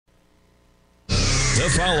The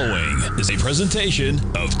following is a presentation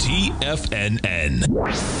of TFNN.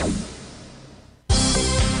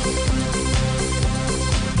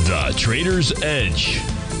 The Trader's Edge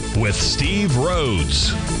with Steve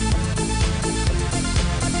Rhodes.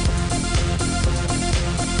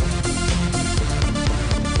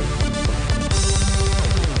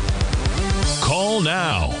 Call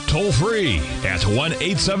now, toll free at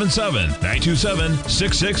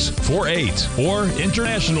 1-877-927-6648 or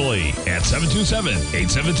internationally at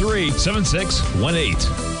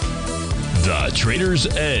 727-873-7618. The Trader's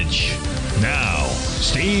Edge. Now,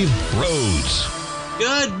 Steve Rhodes.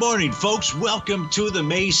 Good morning, folks. Welcome to the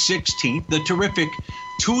May 16th, the terrific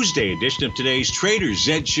Tuesday edition of today's Trader's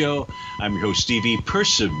Edge Show. I'm your host, Stevie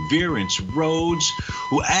Perseverance Rhodes,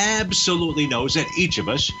 who absolutely knows that each of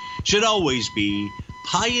us should always be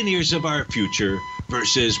pioneers of our future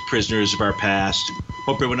versus prisoners of our past.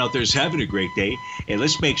 Hope everyone out there is having a great day, and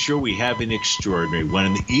let's make sure we have an extraordinary one.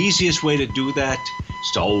 And the easiest way to do that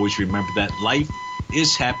is to always remember that life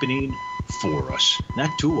is happening for us,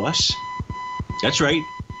 not to us. That's right.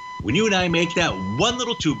 When you and I make that one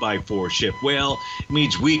little 2x4 shift, well, it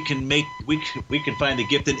means we can find the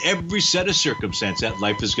gift in every set of circumstance that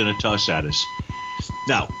life is going to toss at us.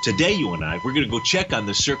 Now, today, you and I, we're going to go check on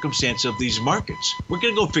the circumstance of these markets. We're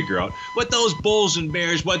going to go figure out what those bulls and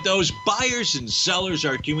bears, what those buyers and sellers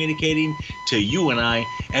are communicating to you and I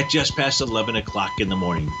at just past 11 o'clock in the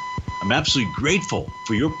morning. I'm absolutely grateful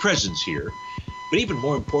for your presence here. But even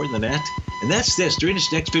more important than that, and that's this, during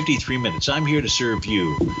this next 53 minutes, I'm here to serve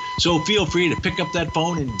you. So feel free to pick up that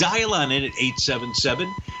phone and dial on in at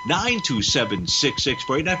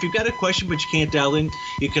 877-927-6648. Now, if you've got a question but you can't dial in,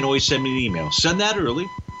 you can always send me an email. Send that early.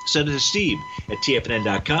 Send it to Steve at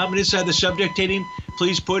TFNN.com. And inside the subject heading,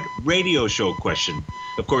 please put radio show question.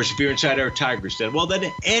 Of course, if you're inside our Tigers den, well,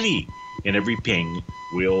 then any and every ping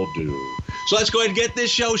will do. So let's go ahead and get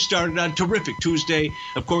this show started on terrific Tuesday.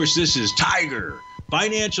 Of course, this is Tiger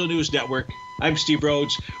Financial News Network. I'm Steve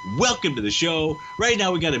Rhodes. Welcome to the show. Right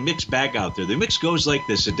now, we got a mixed bag out there. The mix goes like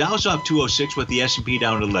this. The Dow's off 206 with the S&P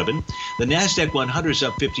down 11. The NASDAQ 100 is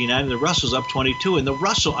up 59, and the Russell's up 22. And the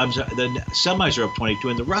semis are up 22,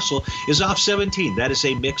 and the Russell is off 17. That is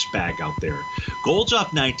a mixed bag out there. Gold's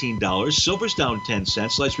off $19. Silver's down 10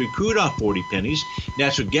 cents. Light sweet crude off 40 pennies.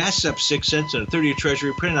 Natural gas is up 6 cents, and a 30-year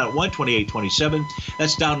Treasury printed out 128.27.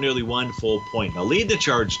 That's down nearly 1 full point. Now, lead the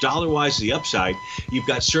charge dollar-wise to the upside. You've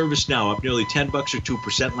got ServiceNow up nearly $10 or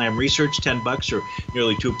 2%. Lam Research $10 or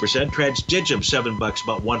nearly 2%. Transdigm $7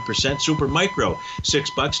 about 1%. Super Micro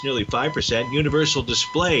 $6 nearly 5%. Universal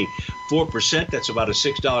Display 4%. That's about a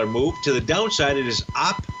 $6 move. To the downside, it is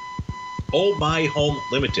Oh My Home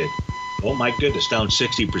Limited. Oh my goodness, down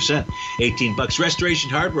 60%. $18.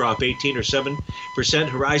 Restoration Hardware off 18 or 7%.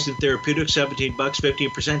 Horizon Therapeutics $17,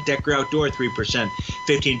 15%. Decker Outdoor 3%.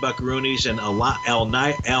 $15 Roonies, and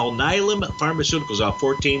Alnylam Pharmaceuticals off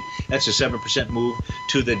 14. That's a 7% move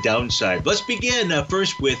to the downside. Let's begin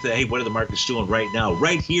first with hey, what are the markets doing right now,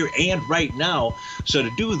 right here and right now? So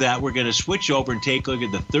to do that, we're going to switch over and take a look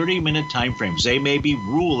at the 30-minute time frames. They may be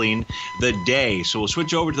ruling the day. So we'll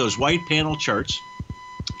switch over to those white panel charts.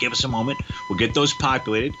 Give us a moment. We'll get those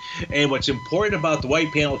populated. And what's important about the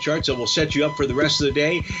white panel charts that will set you up for the rest of the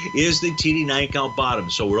day is the TD9 count bottom.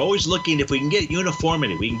 So we're always looking if we can get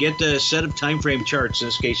uniformity. We can get a set of time frame charts, in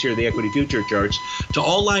this case here, the equity future charts, to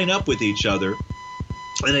all line up with each other.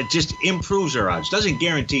 And it just improves our odds. Doesn't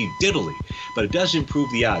guarantee diddly, but it does improve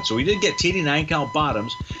the odds. So we did get TD9 count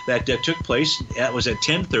bottoms that took place. That was at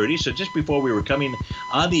 10:30, so just before we were coming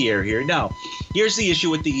on the air here. Now, here's the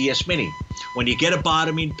issue with the ES Mini. When you get a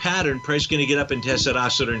bottoming pattern, price is going to get up and test that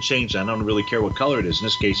oscillator and change. I don't really care what color it is. In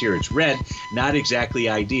this case here, it's red. Not exactly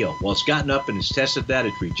ideal. Well, it's gotten up and it's tested that.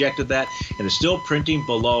 It's rejected that. And it's still printing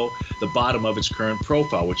below the bottom of its current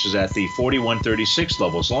profile, which is at the 41.36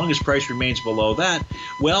 level. As long as price remains below that,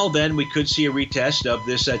 well, then we could see a retest of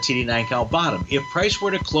this TD9 count bottom. If price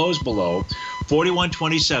were to close below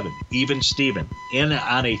 41.27, even Steven,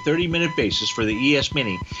 on a 30-minute basis for the ES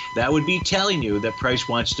Mini, that would be telling you that price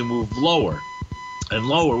wants to move lower. And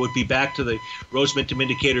lower would be back to the Rhodes Momentum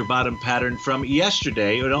Indicator bottom pattern from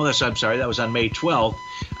yesterday. That was on May 12th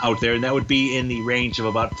out there, and that would be in the range of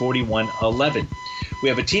about 41.11. We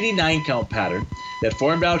have a TD9 count pattern that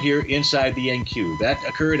formed out here inside the NQ. That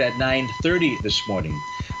occurred at 9:30 this morning.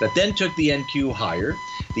 That then took the NQ higher.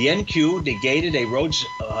 The NQ negated a Rhodes,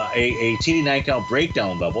 a TD9 count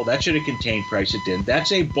breakdown level. That should have contained price. It didn't.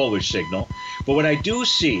 That's a bullish signal. But what I do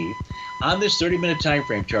see on this 30-minute time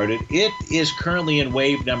frame chart, it is currently in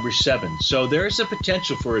wave number 7. So there's a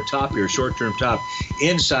potential for a top here, short-term top,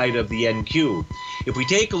 inside of the NQ. If we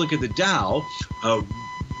take a look at the Dow,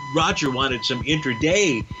 Roger wanted some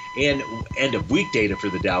intraday and end of week data for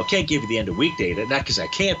the Dow. Can't give you the end of week data, not because I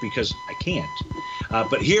can't, because I can't.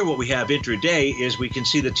 But here what we have intraday is we can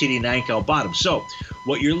see the TD9 count bottom. So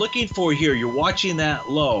what you're looking for here, you're watching that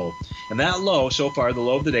low. And that low, so far, the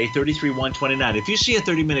low of the day, 33,129. If you see a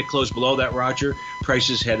 30-minute close below that, Roger, price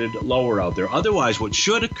is headed lower out there. Otherwise, what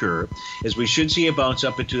should occur is we should see a bounce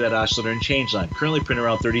up into that oscillator and change line, currently printing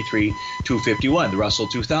around 33,251. The Russell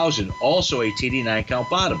 2000, also a TD9 count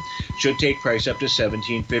bottom, should take price up to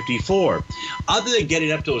 1754. Other than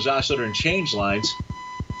getting up to those oscillator and change lines,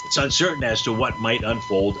 it's uncertain as to what might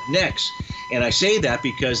unfold next. And I say that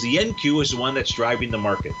because the NQ is the one that's driving the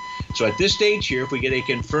market. So at this stage here, if we get a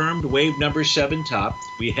confirmed wave number 7 top,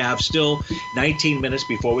 we have still 19 minutes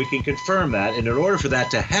before we can confirm that. And in order for that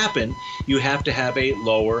to happen, you have to have a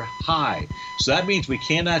lower high. So that means we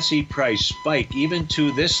cannot see price spike even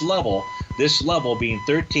to this level being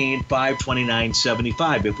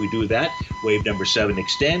 13,529.75. If we do that, wave number 7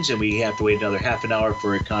 extends, and we have to wait another half an hour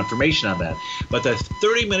for a confirmation on that. But the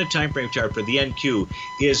 30-minute time frame chart for the NQ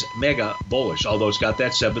is mega bullish, although it's got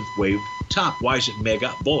that 7th wave top. Why is it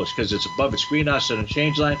mega bullish? Because it's above its green oscillator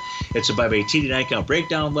change line, it's above a TD9 count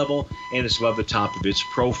breakdown level, and it's above the top of its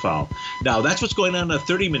profile. Now, that's what's going on in a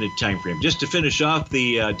 30-minute time frame. Just to finish off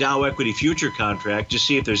the Dow equity future contract, just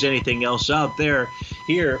see if there's anything else out there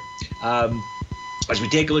here. As we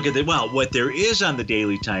take a look at what there is on the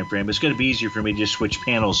daily time frame, it's going to be easier for me to just switch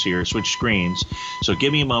panels here, switch screens. So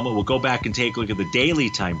give me a moment. We'll go back and take a look at the daily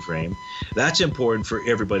time frame. That's important for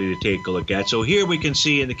everybody to take a look at. So here we can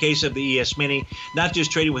see in the case of the ES Mini, not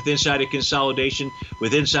just trading with inside a consolidation,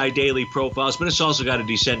 with inside daily profiles, but it's also got a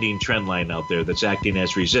descending trend line out there that's acting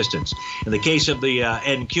as resistance. In the case of the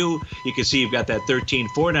NQ, you can see you've got that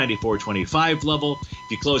 13,494.25 level.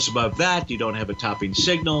 If you close above that, you don't have a topping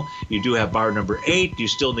signal. You do have bar number 8. You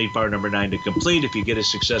still need bar number 9 to complete. If you get a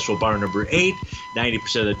successful bar number 8,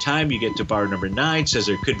 90% of the time you get to bar number 9. Says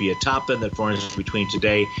there could be a top end that forms between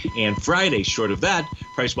today and Friday. Short of that,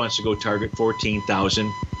 price wants to go target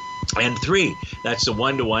 14,003. That's the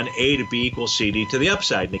 1-to-1 A to B equals CD to the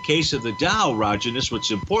upside. In the case of the Dow, Roger, this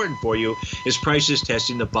what's important for you is price is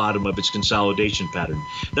testing the bottom of its consolidation pattern.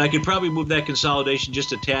 Now I could probably move that consolidation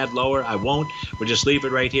just a tad lower. I won't. We'll just leave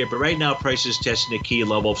it right here. But right now price is testing a key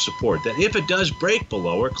level of support. That if it does break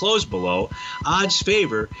below or close below, odds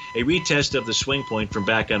favor a retest of the swing point from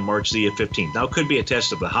back on March the 15th. Now it could be a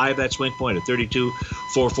test of the high of that swing point at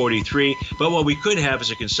 32,443. But what we could have is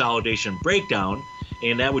a consolidation breakdown,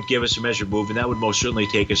 and that would give us a measured move, and that would most certainly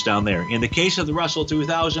take us down there. In the case of the Russell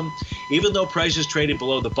 2000, even though price is trading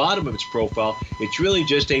below the bottom of its profile, it's really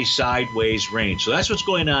just a sideways range. So that's what's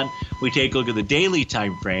going on. We take a look at the daily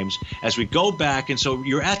time frames as we go back, and so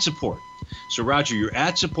you're at support. So, Roger, you're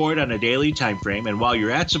at support on a daily time frame, and while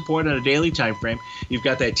you're at support on a daily time frame, you've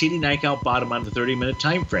got that TD9 count bottom on the 30-minute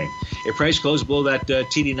time frame. If price closes below that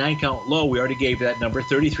TD9 count low, we already gave that number,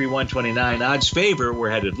 33,129. Odds favor, we're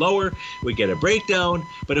headed lower. We get a breakdown,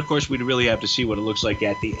 but of course, we'd really have to see what it looks like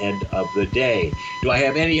at the end of the day. Do I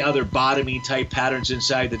have any other bottoming type patterns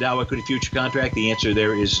inside the Dow Equity Future Contract? The answer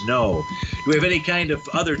there is no. Do we have any kind of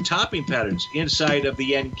other topping patterns inside of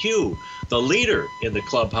the NQ, the leader in the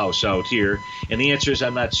clubhouse out here? And the answer is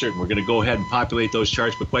I'm not certain. We're going to go ahead and populate those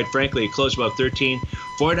charts, but quite frankly, it closed about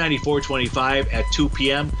 13,494.25 at 2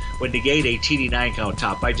 p.m. would negate a TD9 count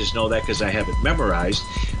top. I just know that because I have it memorized.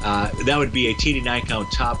 That would be a TD9 count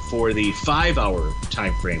top for the 5-hour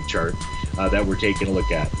time frame chart that we're taking a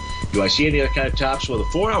look at. Do I see any other kind of tops? Well, the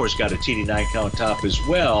 4 hours got a TD9 count top as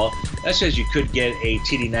well. That says you could get a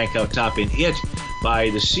TD9 count top in it by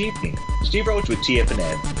this evening. Steve Rhodes with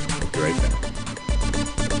TFNN. We'll be right back.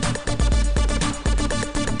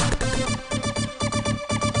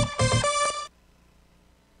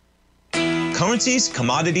 Currencies,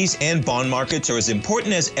 commodities, and bond markets are as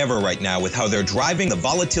important as ever right now with how they're driving the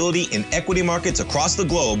volatility in equity markets across the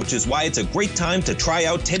globe, which is why it's a great time to try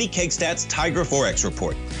out Teddy Kegstad's Tiger Forex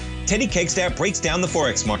Report. Teddy Kegstad breaks down the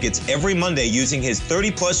Forex markets every Monday using his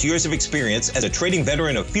 30-plus years of experience as a trading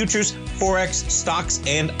veteran of futures, Forex, stocks,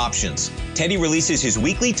 and options. Teddy releases his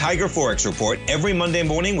weekly Tiger Forex Report every Monday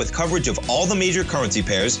morning with coverage of all the major currency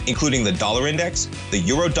pairs, including the dollar index, the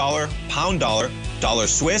euro dollar, pound dollar, dollar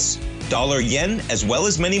Swiss, dollar yen, as well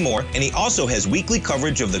as many more, and he also has weekly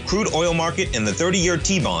coverage of the crude oil market and the 30-year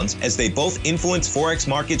T-bonds, as they both influence Forex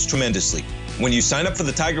markets tremendously. When you sign up for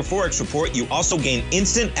the Tiger Forex Report, you also gain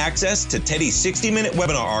instant access to Teddy's 60-minute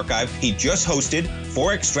webinar archive he just hosted,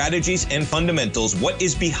 Forex Strategies and Fundamentals, What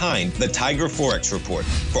is Behind the Tiger Forex Report.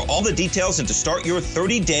 For all the details and to start your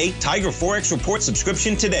 30-day Tiger Forex Report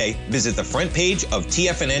subscription today, visit the front page of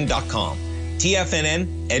TFNN.com.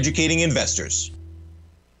 TFNN, educating investors.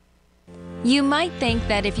 You might think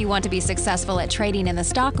that if you want to be successful at trading in the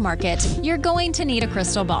stock market, you're going to need a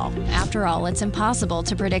crystal ball. After all, it's impossible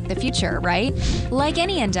to predict the future, right? Like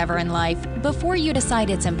any endeavor in life, before you decide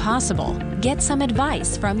it's impossible, get some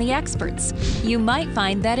advice from the experts. You might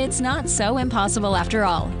find that it's not so impossible after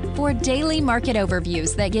all. For daily market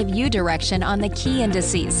overviews that give you direction on the key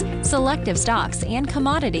indices, selective stocks, and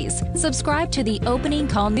commodities, subscribe to the Opening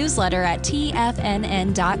Call newsletter at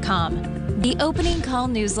TFNN.com. The Opening Call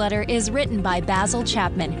newsletter is written by Basil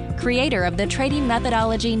Chapman, creator of the trading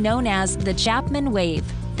methodology known as the Chapman Wave.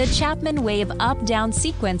 The Chapman Wave up-down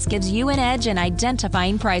sequence gives you an edge in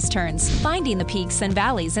identifying price turns, finding the peaks and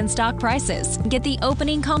valleys in stock prices. Get the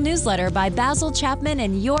Opening Call newsletter by Basil Chapman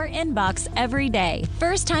in your inbox every day.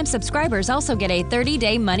 First-time subscribers also get a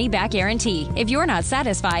 30-day money-back guarantee. If you're not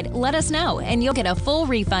satisfied, let us know, and you'll get a full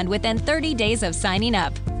refund within 30 days of signing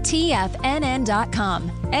up.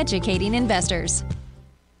 TFNN.com, educating investors.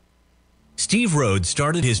 Steve Rhodes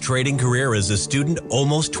started his trading career as a student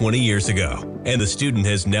almost 20 years ago, and the student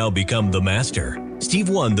has now become the master. Steve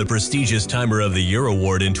won the prestigious Timer of the Year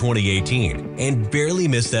award in 2018 and barely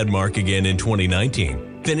missed that mark again in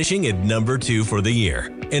 2019, finishing at number 2 for the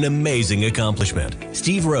year. An amazing accomplishment.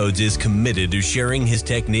 Steve Rhodes is committed to sharing his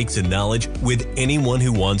techniques and knowledge with anyone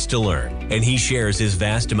who wants to learn, and he shares his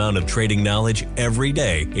vast amount of trading knowledge every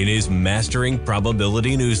day in his Mastering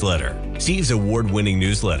Probability newsletter. Steve's award-winning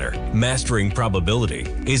newsletter, Mastering Probability,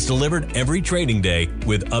 is delivered every trading day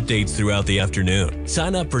with updates throughout the afternoon.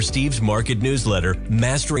 Sign up for Steve's market newsletter,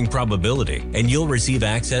 Mastering Probability, and you'll receive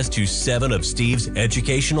access to 7 of Steve's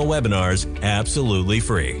educational webinars absolutely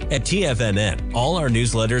free. At TFNN, all our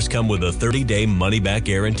newsletters come with a 30-day money-back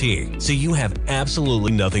guarantee, so you have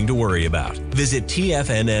absolutely nothing to worry about. Visit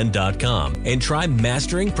TFNN.com and try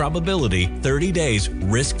Mastering Probability 30 days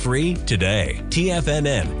risk-free today.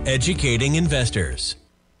 TFNN, educating investors.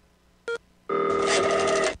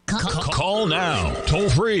 Call now, toll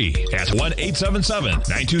free at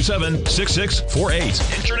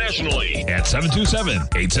 1-877-927-6648. Internationally at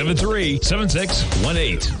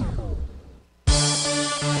 727-873-7618.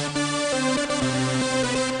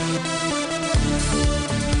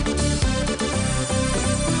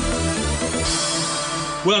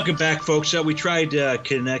 Welcome back, folks. We tried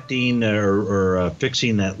connecting or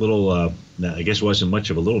fixing that little, I guess it wasn't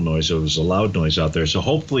much of a little noise. It was a loud noise out there. So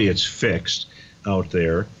hopefully it's fixed out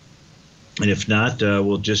there. And if not,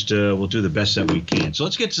 we'll do the best that we can. So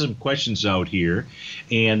let's get some questions out here.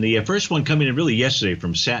 And the first one coming in really yesterday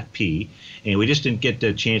from Sat P. And we just didn't get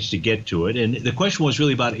the chance to get to it. And the question was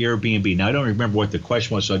really about Airbnb. Now, I don't remember what the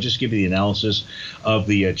question was, so I'll just give you the analysis of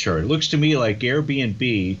the chart. It looks to me like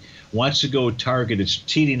Airbnb wants to go target its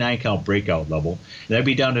TD9 count breakout level. That'd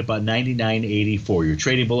be down to about 99.84. You're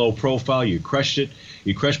trading below profile. You crushed it.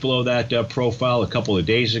 You crushed below that profile a couple of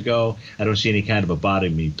days ago. I don't see any kind of a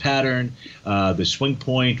bottoming pattern. The swing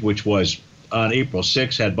point, which was on April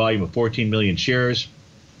 6th, had volume of 14 million shares.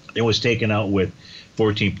 It was taken out with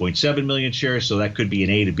 14.7 million shares, so that could be an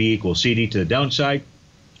A to B equals CD to the downside.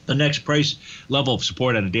 The next price level of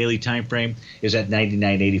support on a daily time frame is at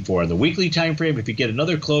 99.84. On the weekly time frame, if you get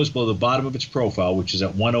another close below the bottom of its profile, which is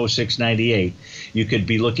at 106.98, you could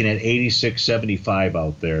be looking at 86.75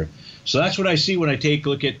 out there. So that's what I see when I take a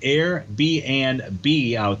look at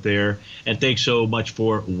Airbnb out there. And thanks so much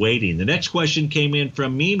for waiting. The next question came in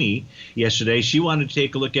from Mimi yesterday. She wanted to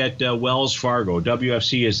take a look at Wells Fargo.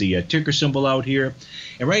 WFC is the ticker symbol out here.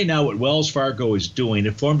 And right now what Wells Fargo is doing,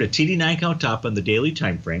 it formed a TD9 count top on the daily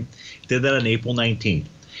time frame. It did that on April 19th.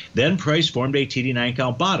 Then price formed a TD9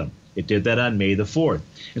 count bottom. It did that on May the 4th.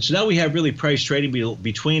 And so now we have really price trading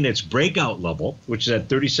between its breakout level, which is at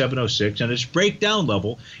 37.06, and its breakdown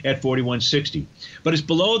level at 41.60. But it's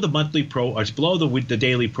below the monthly it's below the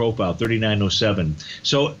daily profile, 39.07.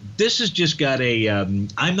 So this has just got a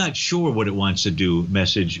I'm not sure what it wants to do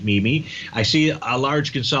message, Mimi. I see a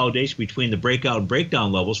large consolidation between the breakout and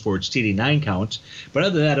breakdown levels for its TD9 counts, but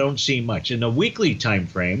other than that, I don't see much. In the weekly time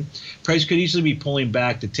frame, price could easily be pulling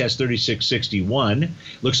back to test 36.61.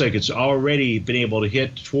 Looks like it's already been able to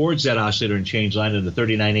hit towards that oscillator and change line in the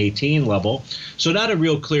 39.18 level. So not a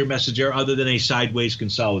real clear message there other than a sideways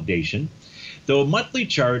consolidation. The monthly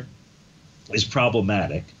chart is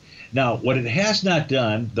problematic. Now, what it has not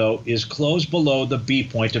done, though, is close below the B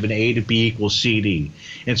point of an A to B equals CD.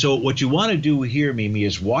 And so what you want to do here, Mimi,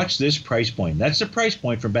 is watch this price point. That's the price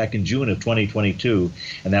point from back in June of 2022,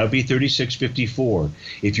 and that would be 36.54.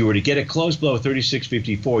 If you were to get it close below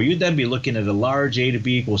 36.54, you'd then be looking at a large A to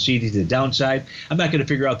B equals CD to the downside. I'm not going to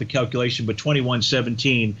figure out the calculation, but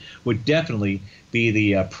 21.17 would definitely be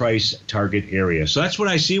the price target area. So that's what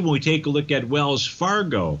I see when we take a look at Wells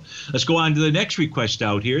Fargo. Let's go on to the next request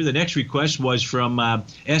out here. The next request was from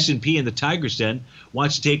S&P in the Tiger's Den.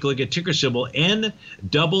 Wants to take a look at ticker symbol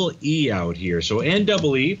NEE out here. So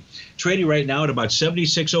NEE trading right now at about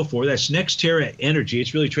 76.04. That's NextEra Energy.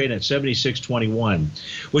 It's really trading at 76.21,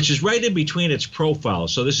 which is right in between its profile.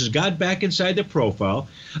 So this has got back inside the profile.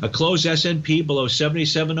 A closed S&P below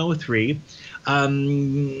 77.03.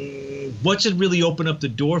 What's it really open up the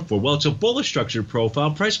door for? Well, it's a bullish structured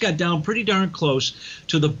profile. Price got down pretty darn close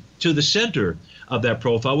to the center of that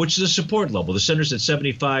profile, which is a support level. The center's at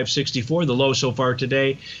 75.64. The low so far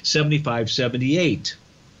today, 75.78.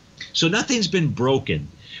 So nothing's been broken.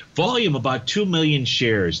 Volume about 2 million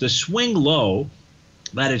shares. The swing low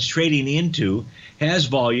that it's trading into has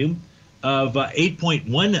volume of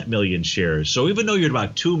 8.1 million shares. So even though you're at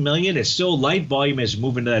about 2 million, it's still light volume is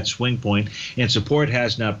moving to that swing point, and support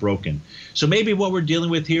has not broken. So maybe what we're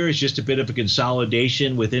dealing with here is just a bit of a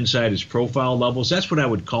consolidation with inside its profile levels. That's what I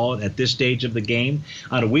would call it at this stage of the game.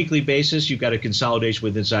 On a weekly basis, you've got a consolidation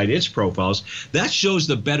with inside its profiles. That shows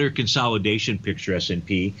the better consolidation picture,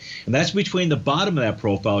 S&P, and that's between the bottom of that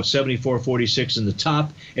profile at 74.46 and the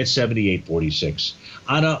top at 78.46.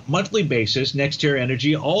 On a monthly basis, NextEra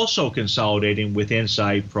Energy also consolidating with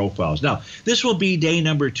inside profiles. Now, this will be day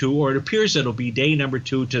number 2, or it appears that it'll be day number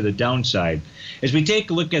 2 to the downside. As we take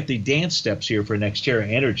a look at the dance steps here for NextEra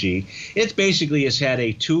Energy, it basically has had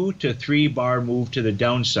a 2 to 3 bar move to the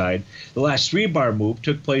downside. The last 3 bar move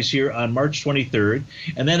took place here on March 23rd,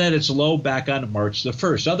 and then at its low back on March the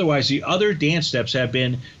 1st. Otherwise, the other dance steps have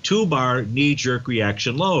been 2 bar knee-jerk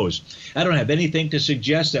reaction lows. I don't have anything to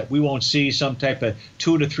suggest that we won't see some type of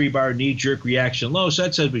 2 to 3 bar knee-jerk reaction low. So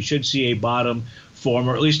that says we should see a bottom form,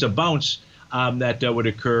 or at least a bounce that would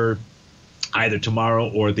occur either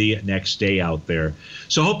tomorrow or the next day out there.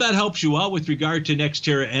 So hope that helps you out with regard to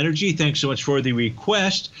NextEra Energy. Thanks so much for the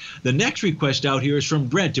request. The next request out here is from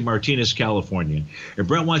Brent in Martinez, California. And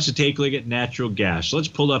Brent wants to take a look at natural gas. So let's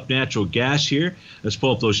pull up natural gas here. Let's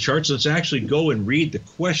pull up those charts. Let's actually go and read the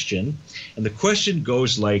question. And the question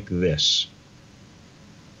goes like this.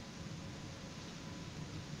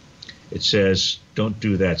 It says, don't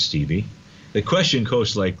do that, Stevie. The question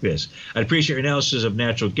goes like this. I'd appreciate your analysis of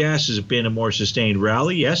natural gas. Has it been a more sustained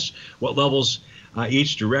rally? Yes. What levels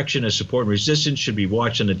each direction as support and resistance should be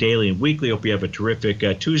watched on the daily and weekly? Hope you have a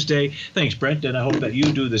terrific Tuesday. Thanks, Brent, and I hope that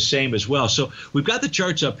you do the same as well. So we've got the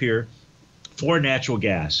charts up here for natural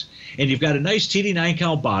gas. And you've got a nice TD9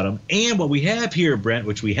 count bottom. And what we have here, Brent,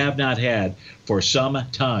 which we have not had for some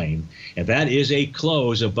time, and that is a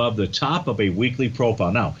close above the top of a weekly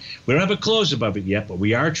profile. Now, we don't have a close above it yet, but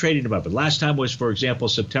we are trading above it. Last time was, for example,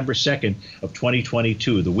 September 2nd of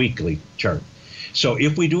 2022, the weekly chart. So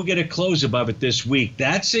if we do get a close above it this week,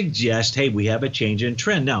 that suggests, hey, we have a change in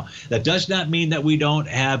trend. Now, that does not mean that we don't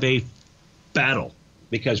have a battle,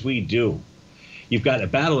 because we do. You've got a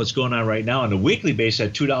battle that's going on right now on the weekly base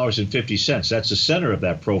at $2.50. That's the center of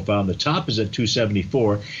that profile. And the top is at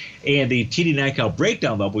 274. And the TD9 count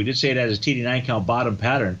breakdown level, we did say it has a TD9 count bottom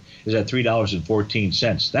pattern, is at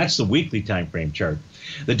 $3.14. That's the weekly time frame chart.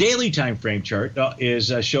 The daily time frame chart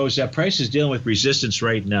shows that price is dealing with resistance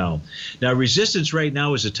right now. Now, resistance right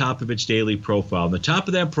now is the top of its daily profile. And the top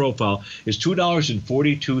of that profile is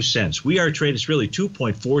 $2.42. We are trading, it's really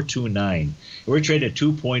 2.429. We're trading at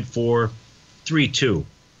 2.432.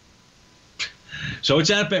 So it's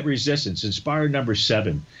up at resistance. It's bar number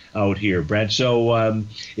 7 out here, Brent. So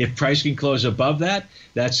if price can close above that,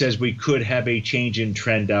 that says we could have a change in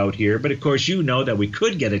trend out here. But, of course, you know that we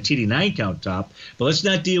could get a TD9 count top. But let's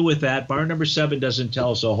not deal with that. Bar number 7 doesn't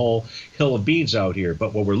tell us a whole hill of beans out here.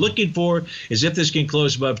 But what we're looking for is if this can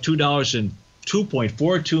close above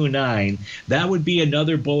 $2.429, that would be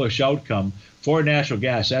another bullish outcome for natural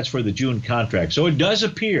gas. That's for the June contract. So it does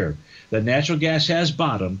appear that natural gas has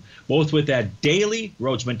bottomed, both with that daily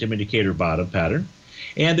Rhodes Momentum Indicator bottom pattern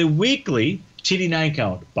and the weekly TD9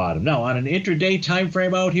 count bottom. Now, on an intraday time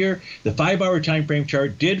frame out here, the 5-hour time frame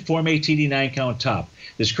chart did form a TD9 count top.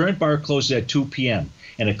 This current bar closes at 2 p.m.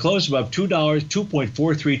 and it closed above $2,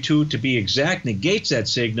 2.432 to be exact, negates that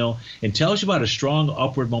signal and tells you about a strong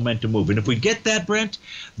upward momentum move. And if we get that, Brent,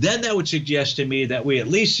 then that would suggest to me that we at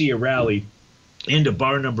least see a rally into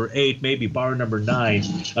bar number 8, maybe bar number 9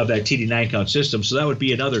 of that TD9 count system. So that would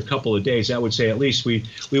be another couple of days. That would say at least we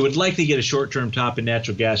would likely get a short-term top in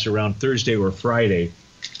natural gas around Thursday or Friday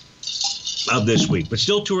of this week. But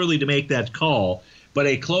still too early to make that call but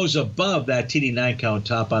a close above that TD9 count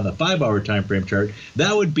top on the 5-hour time frame chart,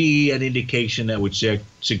 that would be an indication that would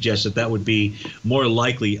suggest that would be more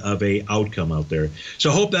likely of a outcome out there.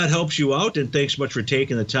 So hope that helps you out, and thanks so much for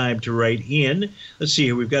taking the time to write in. Let's see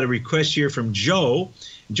here. We've got a request here from Joe.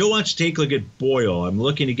 Joe wants to take a look at Boyle. I'm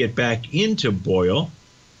looking to get back into Boyle.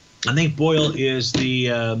 I think Boyle is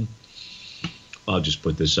the I'll just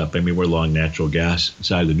put this up. I mean, we're long natural gas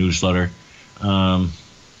inside the newsletter. I'm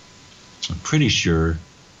pretty sure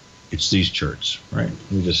it's these charts, right?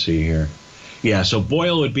 Let me just see here. Yeah, so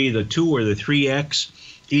Boyle would be the 2 or the 3X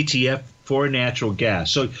ETF for natural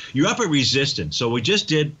gas. So you're up at resistance. So we just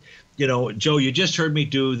did, Joe, you just heard me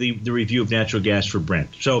do the review of natural gas for Brent.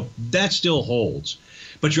 So that still holds.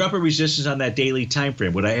 But you're up at resistance on that daily time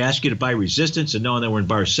frame. Would I ask you to buy resistance and knowing that we're in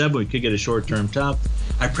bar 7, we could get a short-term top?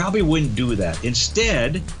 I probably wouldn't do that.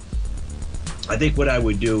 Instead, I think what I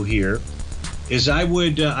would do here is I'd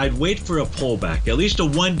wait for a pullback, at least a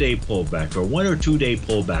 1-day pullback or 1 or 2-day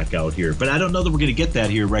pullback out here. But I don't know that we're going to get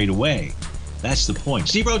that here right away. That's the point.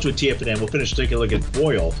 Steve Rhodes with TFNN. We'll finish taking a look at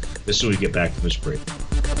Boyle as soon as we get back from this break.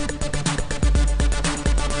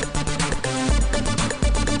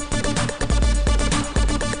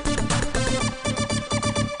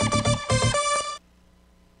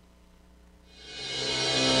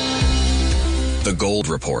 The Gold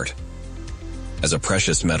Report. As a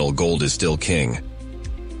precious metal, gold is still king.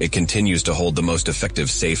 It continues to hold the most effective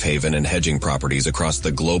safe haven and hedging properties across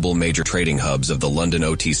the global major trading hubs of the London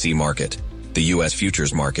OTC market, the U.S.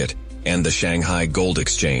 futures market, and the Shanghai Gold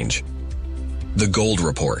Exchange. The Gold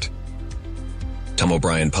Report. Tom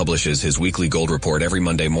O'Brien publishes his weekly gold report every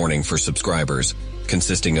Monday morning for subscribers,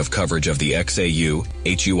 consisting of coverage of the XAU,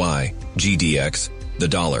 HUI, GDX, the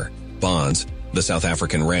dollar, bonds, the South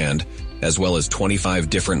African rand, as well as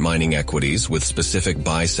 25 different mining equities with specific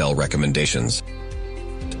buy-sell recommendations.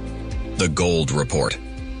 The Gold Report.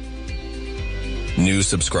 New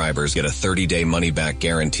subscribers get a 30-day money-back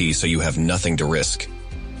guarantee, so you have nothing to risk.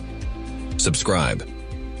 Subscribe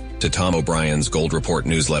to Tom O'Brien's Gold Report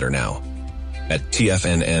newsletter now at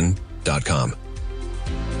TFNN.com.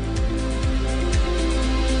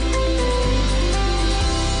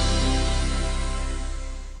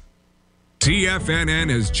 TFNN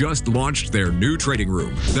has just launched their new trading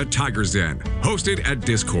room, the Tiger's Den, hosted at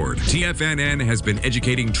Discord. TFNN has been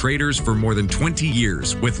educating traders for more than 20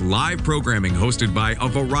 years with live programming hosted by a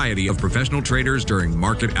variety of professional traders during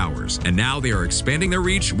market hours. And now they are expanding their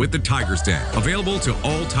reach with the Tiger's Den, available to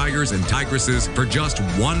all tigers and tigresses for just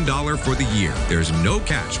 $1 for the year. There's no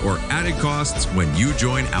catch or added costs when you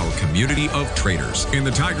join our community of traders. In the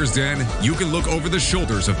Tiger's Den, you can look over the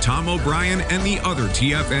shoulders of Tom O'Brien and the other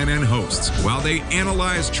TFNN hosts while they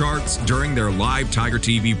analyze charts during their live Tiger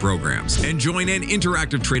TV programs, and join an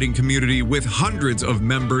interactive trading community with hundreds of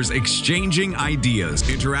members exchanging ideas.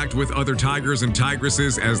 Interact with other tigers and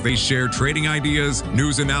tigresses as they share trading ideas,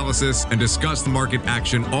 news analysis, and discuss the market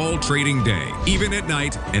action all trading day, even at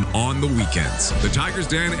night and on the weekends. The Tiger's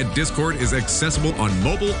Den at Discord is accessible on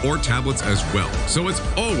mobile or tablets as well, so it's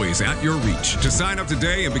always at your reach. To sign up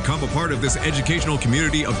today and become a part of this educational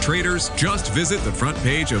community of traders, just visit the front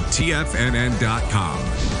page of TFNN.com.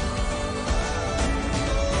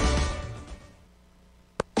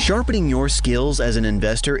 Sharpening your skills as an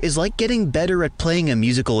investor is like getting better at playing a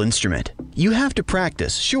musical instrument. You have to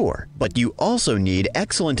practice, sure, but you also need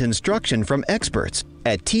excellent instruction from experts.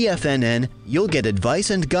 At TFNN, you'll get advice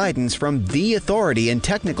and guidance from the authority in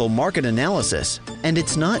technical market analysis. And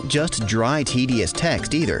it's not just dry, tedious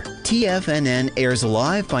text either. TFNN airs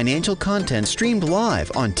live financial content streamed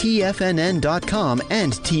live on TFNN.com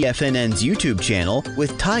and TFNN's YouTube channel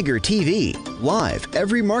with Tiger TV, live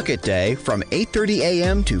every market day from 8:30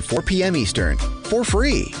 a.m. to 4 p.m. Eastern, for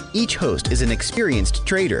free. Each host is an experienced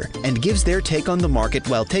trader and gives their take on the market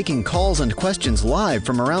while taking calls and questions live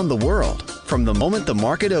from around the world. From the moment the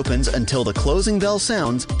market opens until the closing bell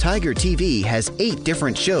sounds, Tiger TV has 8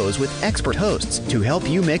 different shows with expert hosts to help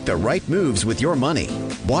you make the right moves with your money.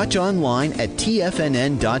 Watch online at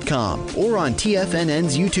TFNN.com or on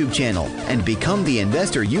TFNN's YouTube channel and become the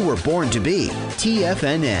investor you were born to be.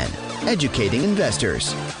 TFNN, educating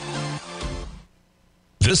investors.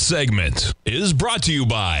 This segment is brought to you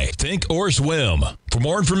by Thinkorswim. For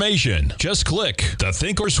more information, just click the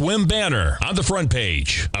Thinkorswim banner on the front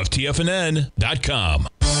page of TFNN.com.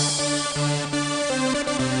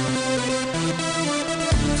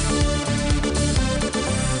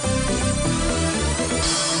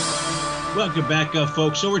 Welcome back,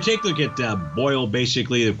 folks. So we're taking a look at Boyle,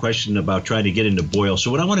 basically the question about trying to get into Boyle. So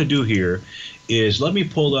what I want to do here is let me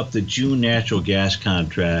pull up the June natural gas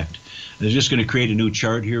contract. I'm just going to create a new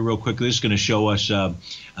chart here real quickly. This is going to show us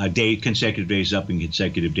consecutive days up and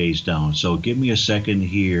consecutive days down. So give me a second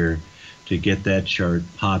here to get that chart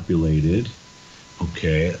populated.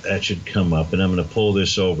 Okay, that should come up, and I'm going to pull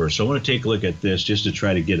this over. So I want to take a look at this just to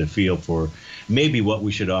try to get a feel for maybe what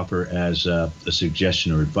we should offer as a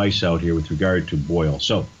suggestion or advice out here with regard to Boyle.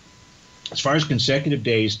 So as far as consecutive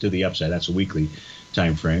days to the upside, that's a weekly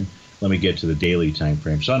time frame. Let me get to the daily time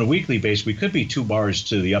frame. So on a weekly basis, we could be 2 bars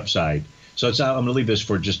to the upside. So I'm going to leave this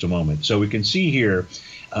for just a moment. So we can see here,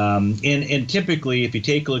 and typically if you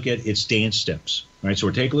take a look at its dance steps, right? So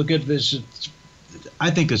we're taking a look at this. I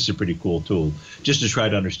think this is a pretty cool tool just to try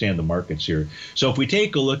to understand the markets here. So if we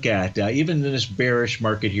take a look at even in this bearish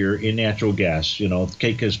market here in natural gas,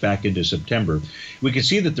 take us back into September, we can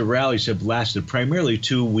see that the rallies have lasted primarily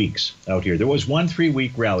 2 weeks out here. There was one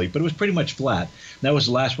 3-week rally, but it was pretty much flat. That was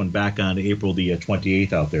the last one back on April the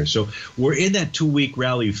 28th out there. So we're in that 2-week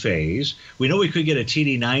rally phase. We know we could get a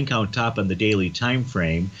TD9 count top on the daily time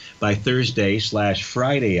frame by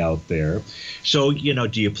Thursday/Friday out there. So,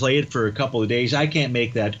 do you play it for a couple of days? I can't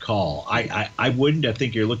make that call. I wouldn't. I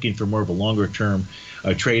think you're looking for more of a longer term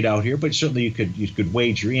trade out here, but certainly you could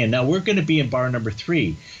wager in. Now we're going to be in bar number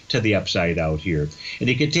 3 to the upside out here, and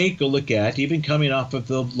you can take a look at even coming off of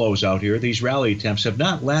the lows out here. These rally attempts have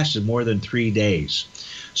not lasted more than 3 days.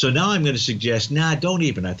 So now I'm going to suggest, don't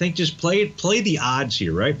even. I think just play the odds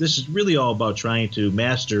here, right? This is really all about trying to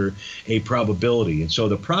master a probability, and so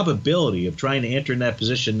the probability of trying to enter in that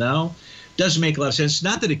position now doesn't make a lot of sense.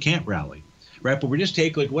 Not that it can't rally, right? But we're just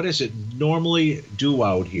taking, what does it normally do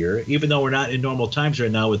out here, even though we're not in normal times right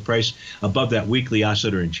now with price above that weekly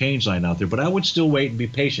oscillator and change line out there. But I would still wait and be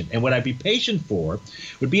patient. And what I'd be patient for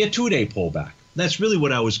would be a 2-day pullback. That's really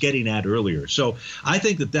what I was getting at earlier. So I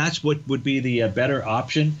think that's what would be the better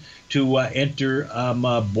option to enter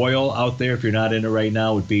Boyle out there. If you're not in it right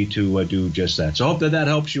now, would be to do just that. So I hope that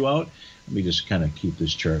helps you out. Let me just kind of keep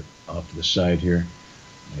this chart off to the side here.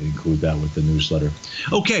 I include that with the newsletter.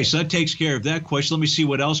 Okay, so that takes care of that question. Let me see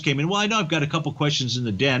what else came in. Well, I know I've got a couple questions in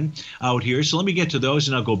the den out here, so let me get to those,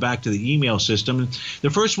 and I'll go back to the email system. The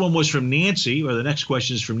first one was from Nancy, or the next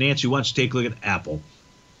question is from Nancy, who wants to take a look at Apple.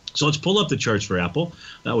 So let's pull up the charts for Apple.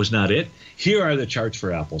 That was not it. Here are the charts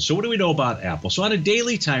for Apple. So what do we know about Apple? So on a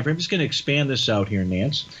daily time frame, I'm just going to expand this out here,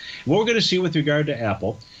 Nance. What we're going to see with regard to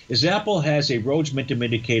Apple is Apple has a Rhodes Momentum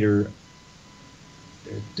Indicator.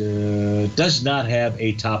 It does not have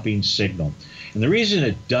a topping signal. And the reason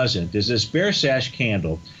it doesn't is this bear sash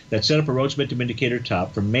candle that set up a Rhodes Momentum Indicator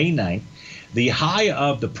top from May 9th. The high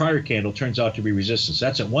of the prior candle turns out to be resistance.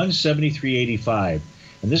 That's at 173.85.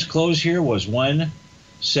 And this close here was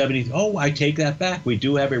 170. Oh, I take that back. We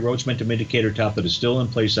do have a Rhodes Momentum Indicator top that is still in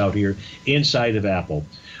place out here inside of Apple.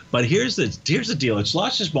 But here's the deal. It's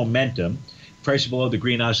lost its momentum. Price below the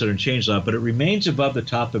green oscillator and change line, but it remains above the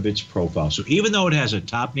top of its profile. So even though it has a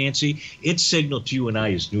top, Nancy, its signal to you and I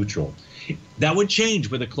is neutral. That would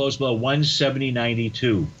change with a close below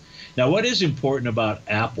 170.92. Now, what is important about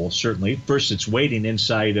Apple, certainly, first, it's waiting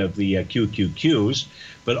inside of the QQQs,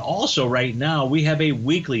 but also right now we have a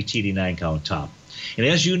weekly TD9 count top. And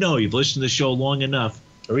as you know, you've listened to the show long enough,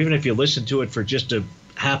 or even if you listen to it for just a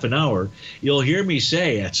half an hour, you'll hear me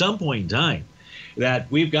say at some point in time,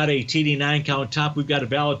 that we've got a TD9 count top, we've got a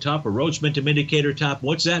valid top, a Rhodes Momentum Indicator top.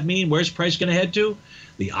 What's that mean? Where's price going to head to?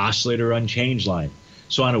 The oscillator unchanged line.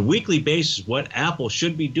 So on a weekly basis, what Apple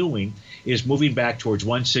should be doing is moving back towards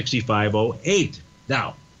 165.08.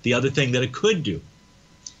 Now, the other thing that it could do,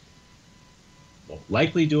 won't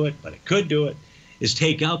likely do it, but it could do it, is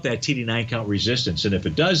take out that TD9 count resistance. And if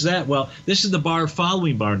it does that, well, this is the bar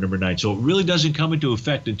following bar number 9, so it really doesn't come into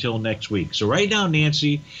effect until next week. So right now,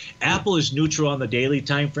 Nancy, Apple is neutral on the daily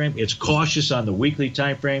time frame. It's cautious on the weekly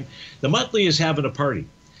time frame. The monthly is having a party.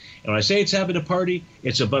 And when I say it's having a party,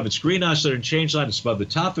 it's above its green oscillator and change line. It's above the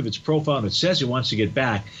top of its profile, and it says it wants to get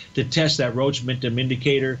back to test that Rhodes Momentum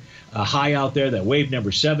Indicator high out there, that wave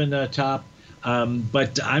number 7 top.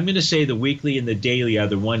 But I'm going to say the weekly and the daily are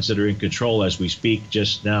the ones that are in control as we speak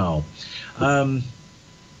just now.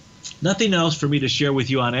 Nothing else for me to share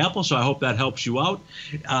with you on Apple, so I hope that helps you out.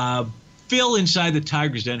 Phil inside the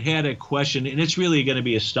Tigers Den had a question, and it's really going to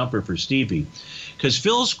be a stumper for Stevie, because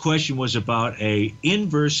Phil's question was about a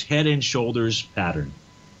inverse head and shoulders pattern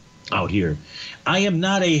out here. I am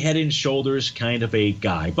not a head and shoulders kind of a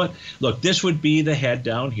guy, but look, this would be the head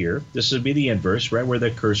down here. This would be the inverse, right where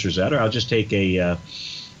the cursor's at. Or I'll just take a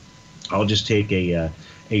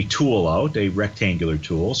tool out, a rectangular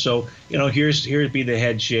tool. So here'd be the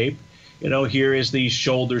head shape. here is the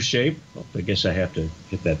shoulder shape. Oh, I guess I have to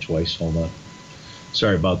hit that twice. Hold on.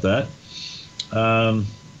 Sorry about that.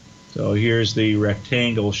 So here's the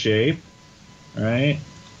rectangle shape, all right,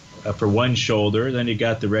 for one shoulder. Then you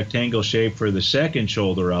got the rectangle shape for the second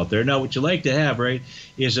shoulder out there. Now, what you like to have, right,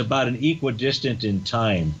 is about an equidistant in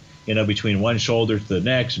time, between one shoulder to the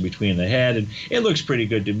next, and between the head. And it looks pretty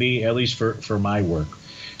good to me, at least for my work.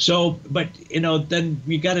 So, but, then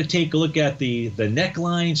you got to take a look at the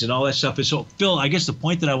necklines and all that stuff. And so, Phil, I guess the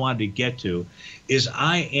point that I wanted to get to is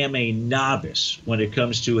I am a novice when it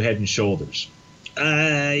comes to head and shoulders.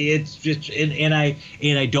 It's just, and I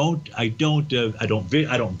don't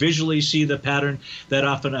visually see the pattern that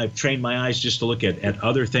often. I've trained my eyes just to look at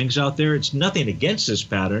other things out there. It's nothing against this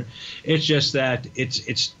pattern. It's just that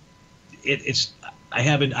I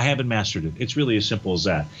haven't mastered it. It's really as simple as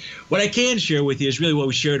that. What I can share with you is really what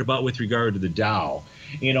we shared about with regard to the Dow,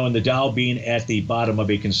 and the Dow being at the bottom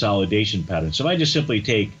of a consolidation pattern. So if I just simply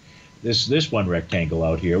take this one rectangle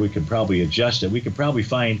out here, we can probably adjust it. We could probably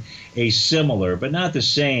find a similar, but not the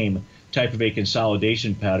same type of a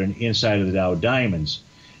consolidation pattern inside of the Dow Diamonds.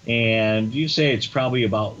 And you say it's probably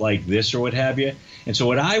about like this or what have you. And so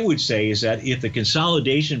what I would say is that if the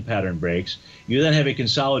consolidation pattern breaks, you then have a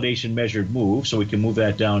consolidation measured move. So we can move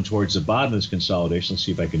that down towards the bottom of this consolidation. Let's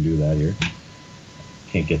see if I can do that here.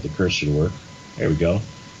 Can't get the cursor to work. There we go.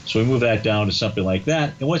 So we move that down to something like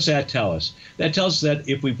that. And what's that tell us? That tells us that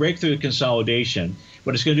if we break through the consolidation,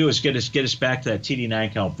 what it's going to do is get us back to that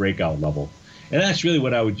TD9 count breakout level. And that's really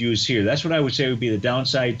what I would use here. That's what I would say would be the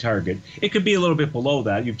downside target. It could be a little bit below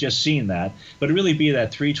that. You've just seen that. But it really be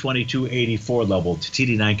that 322.84 level to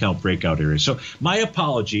TD9 count breakout area. So my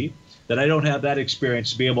apology that I don't have that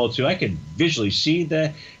experience to be able to, I can visually see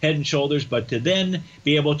the head and shoulders, but to then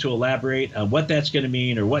be able to elaborate on what that's going to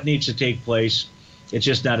mean or what needs to take place, it's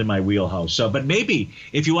just not in my wheelhouse. So, but maybe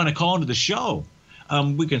if you want to call into the show,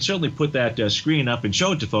 we can certainly put that screen up and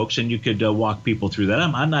show it to folks, and you could walk people through that.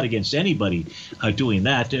 I'm not against anybody doing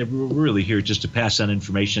that. We're really here just to pass on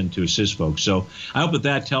information to assist folks. So I hope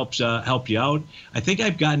that helps help you out. I think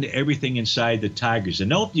I've gotten to everything inside the Tigers. And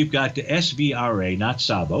nope, you've got the SVRA, not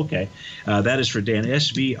Saba. Okay, that is for Dan,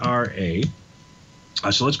 SVRA.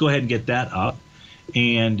 So let's go ahead and get that up.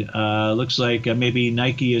 And looks like maybe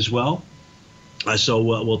Nike as well. So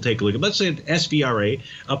we'll take a look. Let's say SVRA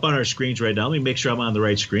up on our screens right now. Let me make sure I'm on the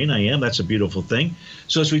right screen. I am. That's a beautiful thing.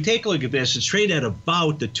 So as we take a look at this, it's traded at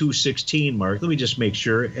about the 216 mark. Let me just make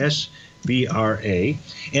sure. SVRA.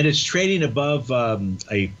 And it's trading above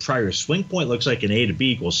a prior swing point. Looks like an A to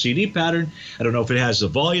B equals CD pattern. I don't know if it has the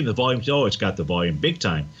volume. It's got the volume big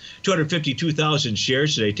time. 252,000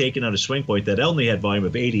 shares today taken on a swing point that only had volume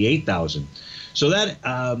of 88,000. So that,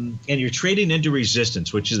 and you're trading into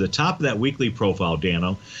resistance, which is the top of that weekly profile,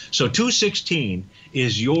 Dano. So 216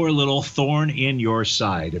 is your little thorn in your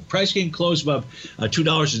side. If price can close above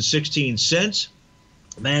 $2.16,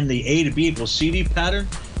 then the A to B equals CD pattern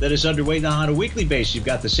that is underway now on a weekly basis. You've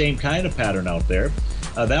got the same kind of pattern out there.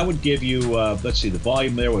 That would give you, let's see, the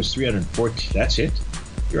volume there was 314. That's it.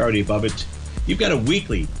 You're already above it. You've got a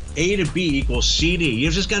weekly A to B equals CD.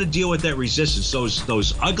 You've just got to deal with that resistance,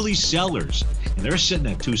 those ugly sellers, and they're sitting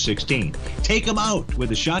at 216. Take them out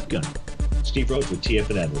with a shotgun. Steve Rhodes with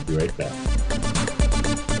TFNN. We'll be right back.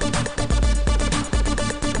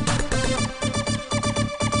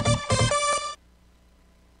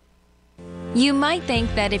 You might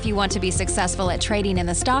think that if you want to be successful at trading in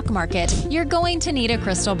the stock market, you're going to need a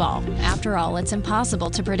crystal ball. After all, it's impossible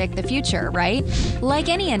to predict the future, right? Like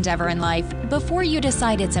any endeavor in life, before you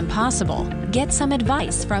decide it's impossible, get some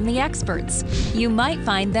advice from the experts. You might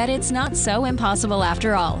find that it's not so impossible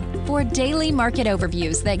after all. For daily market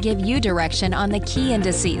overviews that give you direction on the key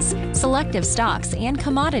indices, selective stocks, and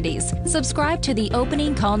commodities, subscribe to the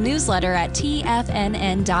Opening Call newsletter at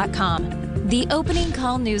TFNN.com. The Opening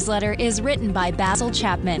Call newsletter is written by Basil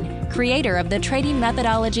Chapman, creator of the trading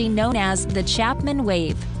methodology known as the Chapman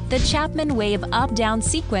Wave. The Chapman Wave up-down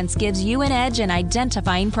sequence gives you an edge in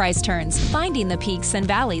identifying price turns, finding the peaks and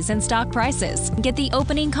valleys in stock prices. Get the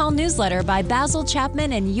Opening Call newsletter by Basil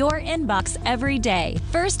Chapman in your inbox every day.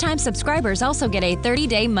 First-time subscribers also get a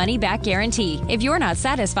 30-day money-back guarantee. If you're not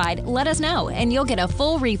satisfied, let us know, and you'll get a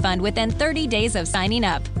full refund within 30 days of signing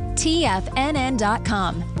up.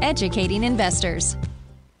 TFNN.com, educating investors.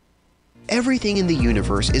 Everything in the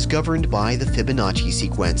universe is governed by the Fibonacci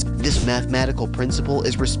sequence. This mathematical principle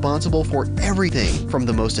is responsible for everything from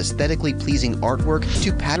the most aesthetically pleasing artwork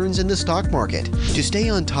to patterns in the stock market. To stay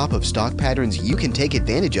on top of stock patterns you can take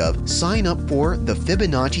advantage of, sign up for the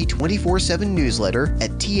Fibonacci 24/7 newsletter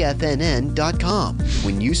at TFNN.com.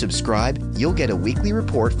 When you subscribe, you'll get a weekly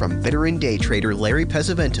report from veteran day trader Larry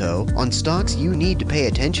Pesavento on stocks you need to pay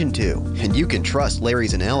attention to. And you can trust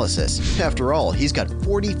Larry's analysis. After all, he's got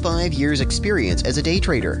 45 years experience as a day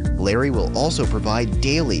trader. Larry will also provide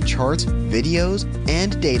daily charts, videos,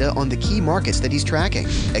 and data on the key markets that he's tracking.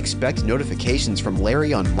 Expect notifications from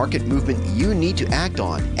Larry on market movement you need to act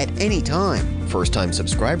on at any time. First-time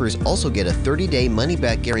subscribers also get a 30-day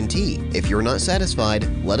money-back guarantee. If you're not satisfied,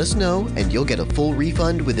 let us know and you'll get a full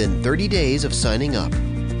refund within 30 days of signing up.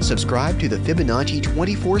 Subscribe to the Fibonacci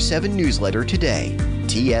 24/7 newsletter today.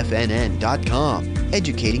 TFNN.com,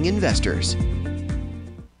 educating investors.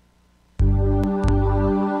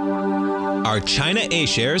 Are China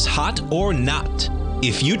A-shares hot or not?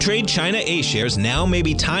 If you trade China A-shares, now may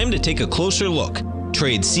be time to take a closer look.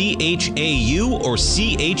 Trade CHAU or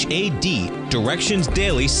CHAD, Directions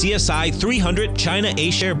Daily CSI 300 China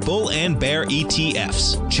A-share Bull and Bear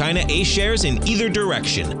ETFs. China A-shares in either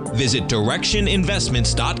direction. Visit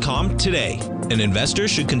directioninvestments.com today. An investor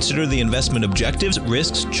should consider the investment objectives,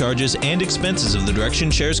 risks, charges, and expenses of the Direction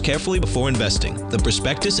shares carefully before investing. The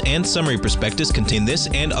prospectus and summary prospectus contain this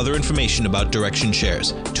and other information about Direction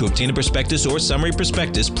shares. To obtain a prospectus or summary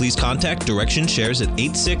prospectus, please contact Direction shares at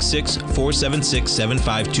 866-476-7523.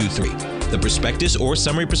 The prospectus or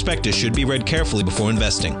summary prospectus should be read carefully before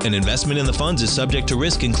investing. An investment in the funds is subject to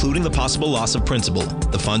risk, including the possible loss of principal.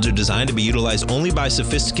 The funds are designed to be utilized only by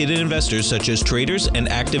sophisticated investors such as traders and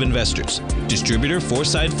active investors. Distributor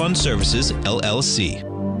Foreside Fund Services, LLC.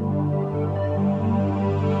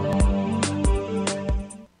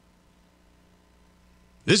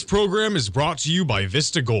 This program is brought to you by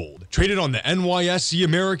Vista Gold, traded on the NYSE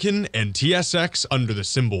American and TSX under the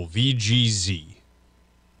symbol VGZ.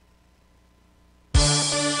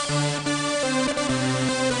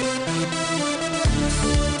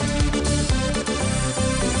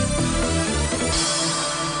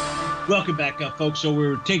 Welcome back, folks. So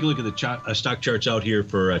we're taking a look at the stock charts out here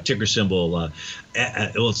for ticker symbol.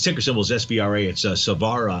 Ticker symbol is SVRA. It's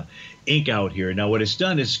Savara Inc. out here. Now, what it's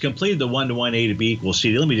done is completed the 1-to-1 A to B equals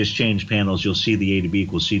CD. Let me just change panels. You'll see the A to B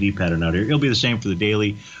equals CD pattern out here. It'll be the same for the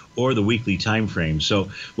daily or the weekly time frame. So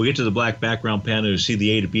we'll get to the black background panel to see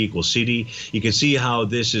the A to B equals CD. You can see how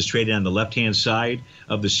this is traded on the left-hand side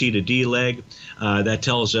of the C to D leg. That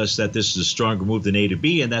tells us that this is a stronger move than A to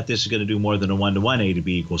B, and that this is going to do more than a 1-to-1 A to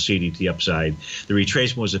B equals CD to the upside. The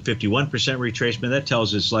retracement was a 51% retracement. That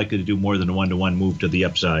tells us it's likely to do more than a 1-to-1 move to the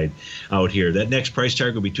upside out here. That next price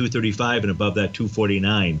target will be 235, and above that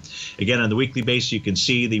 249. Again, on the weekly basis, you can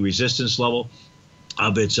see the resistance level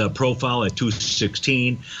of its profile at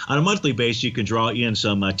 216. On a monthly basis, you can draw in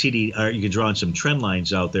some you can draw in some trend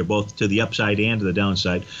lines out there, both to the upside and to the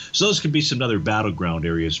downside. So those could be some other battleground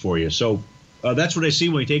areas for you. So that's what I see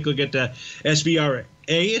when we take a look at SVRA.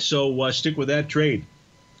 So stick with that trade.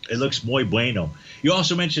 It looks muy bueno. You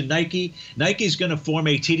also mentioned Nike. Nike's going to form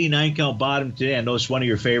a TD9 count bottom today. I know it's one of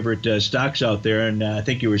your favorite stocks out there, and I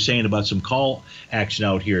think you were saying about some call action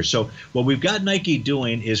out here. So what we've got Nike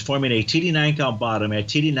doing is forming a TD9 count bottom at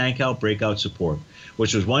TD9 count breakout support,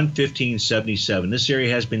 which was 115.77. This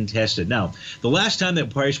area has been tested. Now, the last time that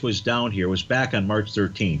price was down here was back on March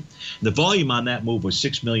 13th. The volume on that move was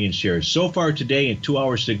 6 million shares. So far today, in 2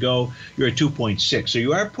 hours to go, you're at 2.6. So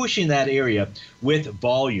you are pushing that area with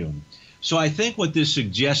volume. So I think what this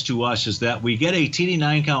suggests to us is that we get a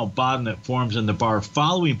TD9 count bottom that forms in the bar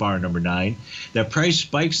following bar number 9. That price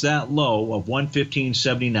spikes that low of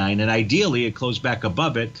 115.79, and ideally it closed back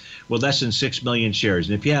above it with less than 6 million shares.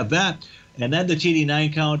 And if you have that, and then the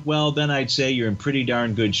TD9 count, well, then I'd say you're in pretty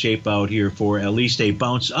darn good shape out here for at least a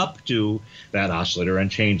bounce up to that oscillator and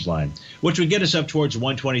change line, which would get us up towards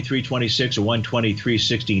 123.26 or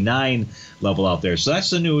 123.69 level out there. So that's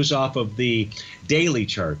the news off of the daily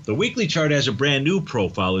chart. The weekly chart has a brand new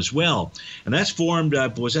profile as well, and that's formed,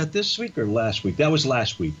 was that this week or last week? That was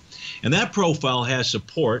last week. And that profile has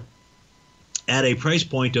support at a price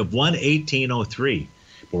point of 118.03.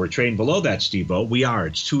 But we're trading below that, Steve-O. We are.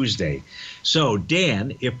 It's Tuesday. So,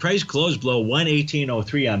 Dan, if price closed below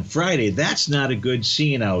 118.03 on Friday, that's not a good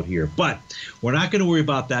scene out here. But we're not going to worry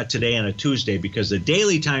about that today on a Tuesday, because the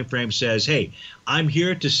daily time frame says, hey, I'm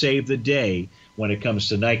here to save the day when it comes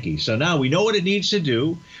to Nike. So now we know what it needs to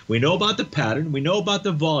do. We know about the pattern. We know about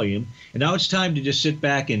the volume. And now it's time to just sit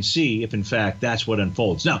back and see if, in fact, that's what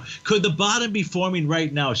unfolds. Now, could the bottom be forming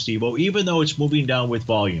right now, Steve-O, even though it's moving down with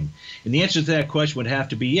volume? And the answer to that question would have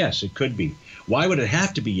to be yes, it could be. Why would it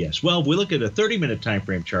have to be yes? Well, if we look at a 30-minute time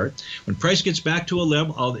frame chart, when price gets back to a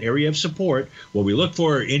level, area of support, what we look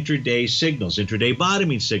for are intraday signals, intraday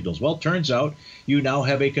bottoming signals. Well, it turns out you now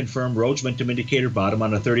have a confirmed Rhodes momentum indicator bottom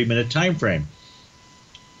on a 30-minute time frame.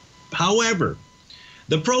 However,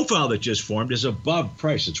 the profile that just formed is above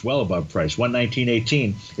price. It's well above price.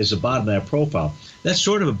 119.18 is the bottom of that profile. That's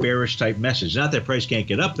sort of a bearish type message. Not that price can't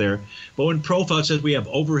get up there, but when profile says we have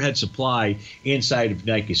overhead supply inside of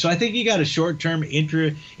Nike. So I think you got a short-term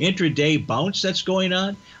intraday bounce that's going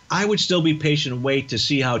on. I would still be patient and wait to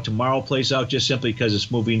see how tomorrow plays out, just simply because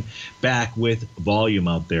it's moving back with volume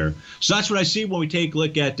out there. So that's what I see when we take a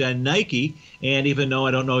look at Nike. And even though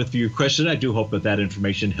I don't know if you requested it, I do hope that that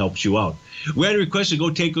information helps you out. We had a request to go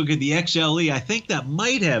take a look at the XLE. I think that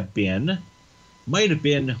might have been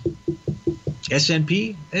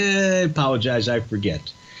S&P. Apologize, I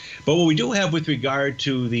forget. But what we do have with regard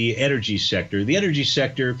to the energy sector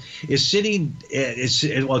is sitting,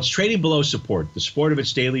 it's trading below support, the support of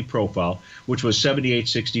its daily profile, which was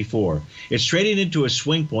 78.64. It's trading into a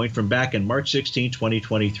swing point from back in March 16,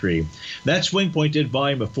 2023. That swing point did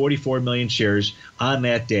volume of 44 million shares on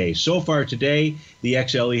that day. So far today, the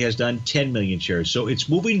XLE has done 10 million shares. So it's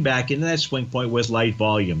moving back into that swing point with light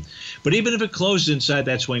volume. But even if it closes inside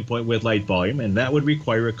that swing point with light volume, and that would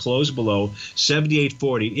require a close below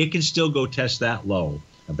 78.40, it can still go test that low.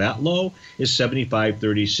 And that low is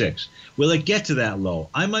 75.36. Will it get to that low?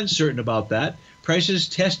 I'm uncertain about that. Price is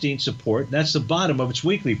testing support. That's the bottom of its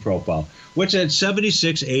weekly profile, which is at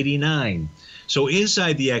 76.89. So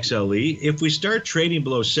inside the XLE, if we start trading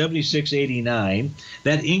below 76.89,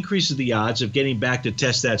 that increases the odds of getting back to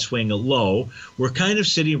test that swing low. We're kind of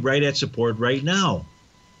sitting right at support right now.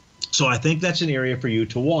 So I think that's an area for you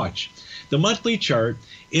to watch. The monthly chart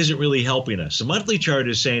isn't really helping us. The monthly chart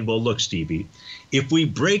is saying, well, look, Stevie, if we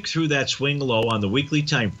break through that swing low on the weekly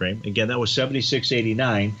time frame, again, that was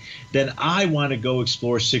 76.89, then I want to go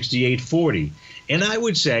explore 68.40. And I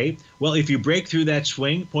would say, well, if you break through that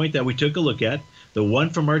swing point that we took a look at, the one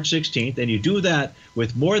from March 16th, and you do that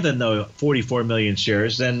with more than the 44 million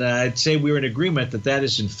shares, then I'd say we're in agreement that that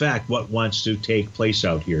is, in fact, what wants to take place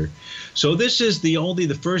out here. So this is only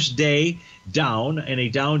the first day down, and a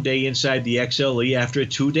down day inside the XLE after a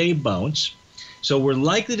two-day bounce. So we're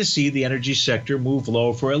likely to see the energy sector move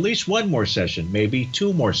low for at least one more session, maybe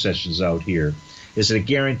two more sessions out here. Is it a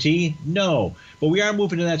guarantee? No. But we are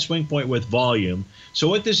moving to that swing point with volume. So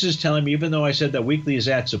what this is telling me, even though I said that weekly is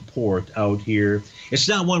at support out here, it's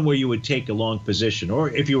not one where you would take a long position. Or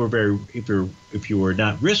if you were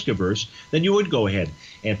not risk averse, then you would go ahead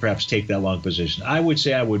and perhaps take that long position. I would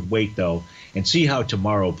say I would wait though and see how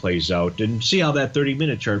tomorrow plays out and see how that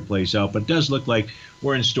 30-minute chart plays out. But it does look like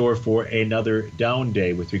we're in store for another down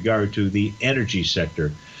day with regard to the energy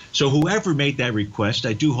sector. So whoever made that request,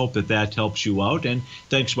 I do hope that that helps you out, and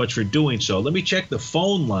thanks much for doing so. Let me check the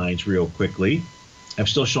phone lines real quickly. I'm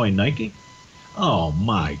still showing Nike. Oh,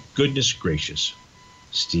 my goodness gracious.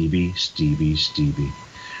 Stevie.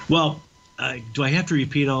 Well, do I have to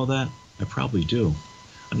repeat all that? I probably do.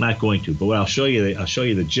 I'm not going to, but I'll show you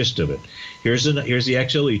the gist of it. Here's the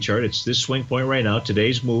XLE chart. It's this swing point right now,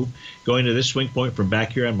 today's move, going to this swing point from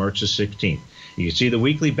back here on March the 16th. You can see the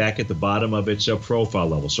weekly back at the bottom of its profile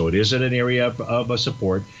level. So it is at an area of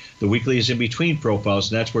support. The weekly is in between profiles,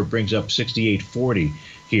 and that's where it brings up 68.40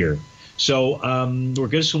 here. So we're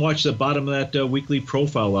just going to watch the bottom of that weekly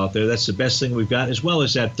profile out there. That's the best thing we've got, as well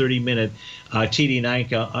as that 30-minute TD9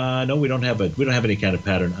 count. No, we don't have any kind of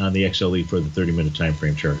pattern on the XLE for the 30-minute time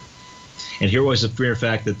frame chart. And here was the mere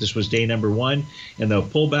fact that this was day number one, and the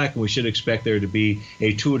pullback, and we should expect there to be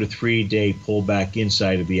a 2 to 3 day pullback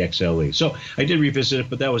inside of the XLE. So I did revisit it,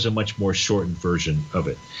 but that was a much more shortened version of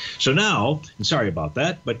it. So now, and sorry about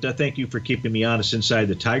that, but thank you for keeping me honest inside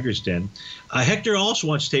the Tiger's Den. Hector also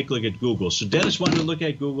wants to take a look at Google. So Dennis wanted to look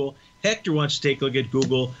at Google. Hector wants to take a look at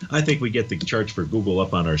Google. I think we get the charts for Google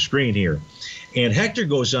up on our screen here. And Hector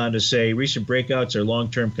goes on to say, recent breakouts are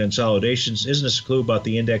long-term consolidations. Isn't this a clue about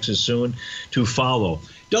the indexes soon to follow?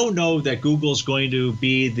 Don't know that Google's going to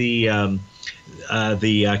be the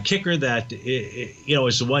kicker that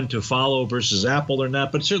is the one to follow versus Apple or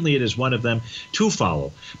not, but certainly it is one of them to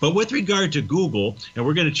follow. But with regard to Google, and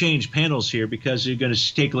we're going to change panels here because you're going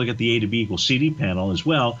to take a look at the A to B equals CD panel as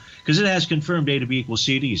well, because it has confirmed A to B equals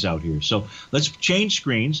CDs out here. So let's change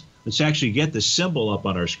screens. Let's actually get the symbol up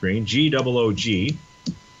on our screen, GOOG.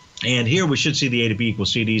 And here we should see the A to B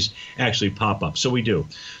equals CDs actually pop up. So we do.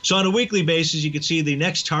 So on a weekly basis, you can see the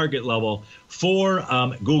next target level for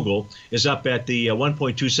Google is up at the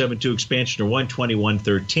 1.272 expansion, or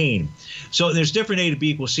 121.13. So there's different A to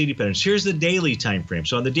B equals CD patterns. Here's the daily time frame.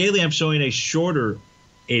 So on the daily, I'm showing a shorter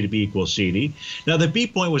A to B equals CD. Now, the B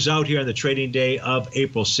point was out here on the trading day of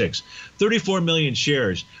April 6th. 34 million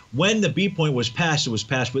shares. When the B point was passed, it was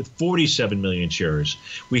passed with 47 million shares.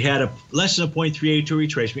 We had a less than a 0.382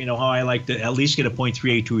 retracement. You know how I like to at least get a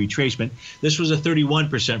 0.382 retracement. This was a 31%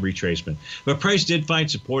 retracement. But price did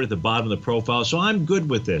find support at the bottom of the profile, so I'm good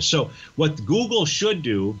with this. So what Google should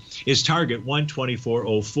do is target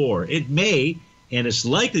 124.04. It may, and it's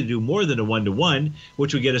likely to do more than a 1-to-1,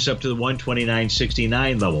 which would get us up to the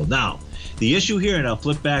 129.69 level. Now, the issue here, and I'll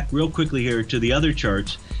flip back real quickly here to the other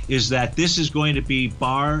charts, is that this is going to be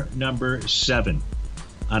bar number 7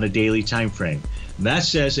 on a daily time frame. And that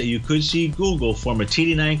says that you could see Google form a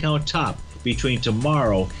TD9 count top between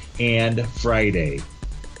tomorrow and Friday.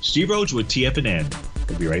 Steve Rhodes with TFNN.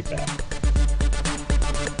 We'll be right back.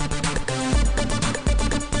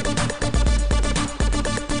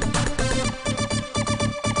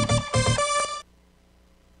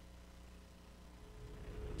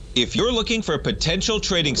 If you're looking for potential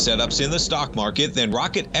trading setups in the stock market, then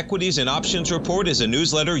Rocket Equities and Options Report is a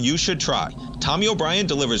newsletter you should try. Tommy O'Brien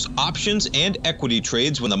delivers options and equity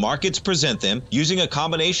trades when the markets present them, using a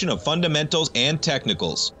combination of fundamentals and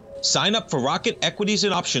technicals. Sign up for Rocket Equities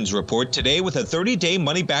and Options Report today with a 30-day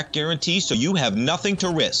money-back guarantee, so you have nothing to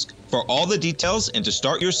risk. For all the details and to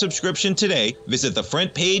start your subscription today, visit the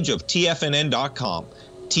front page of TFNN.com.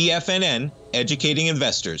 TFNN, educating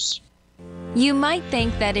investors. You might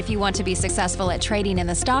think that if you want to be successful at trading in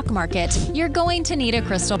the stock market, you're going to need a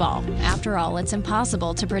crystal ball. After all, it's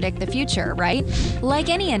impossible to predict the future, right? Like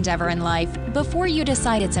any endeavor in life, before you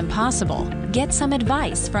decide it's impossible, get some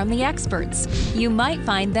advice from the experts. You might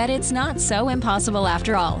find that it's not so impossible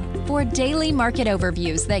after all. For daily market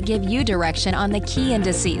overviews that give you direction on the key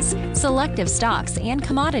indices, selective stocks, and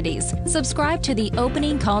commodities, subscribe to the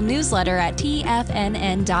Opening Call newsletter at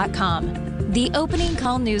TFNN.com. The Opening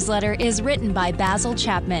Call newsletter is written by Basil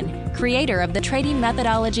Chapman, creator of the trading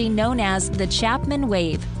methodology known as the Chapman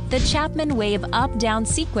Wave. The Chapman Wave up-down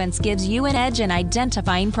sequence gives you an edge in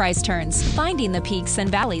identifying price turns, finding the peaks and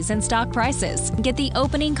valleys in stock prices. Get the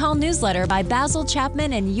Opening Call newsletter by Basil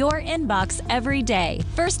Chapman in your inbox every day.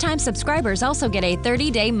 First-time subscribers also get a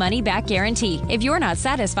 30-day money-back guarantee. If you're not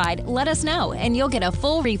satisfied, let us know, and you'll get a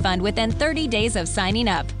full refund within 30 days of signing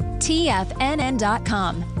up.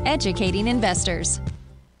 TFNN.com, educating investors.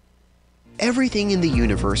 Everything in the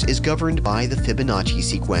universe is governed by the Fibonacci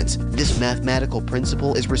sequence. This mathematical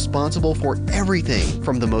principle is responsible for everything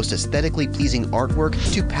from the most aesthetically pleasing artwork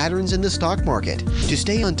to patterns in the stock market. To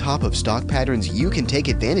stay on top of stock patterns you can take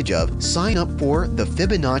advantage of, sign up for the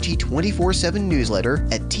Fibonacci 24/7 newsletter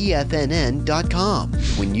at TFNN.com.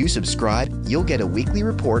 When you subscribe, you'll get a weekly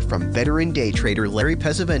report from veteran day trader Larry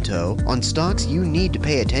Pesavento on stocks you need to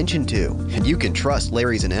pay attention to. And you can trust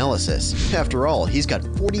Larry's analysis. After all, he's got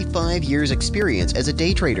 45 years experience as a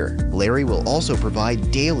day trader. Larry will also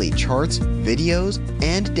provide daily charts, videos,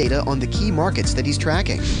 and data on the key markets that he's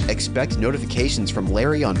tracking. Expect notifications from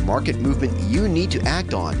Larry on market movement you need to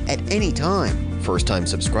act on at any time. First-time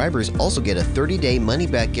subscribers also get a 30-day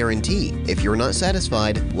money-back guarantee. If you're not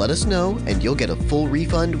satisfied, let us know and you'll get a full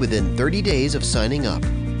refund within 30 days of signing up.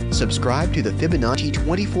 Subscribe to the Fibonacci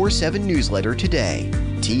 24/7 newsletter today.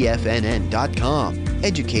 TFNN.com,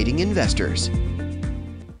 educating investors.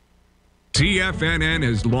 TFNN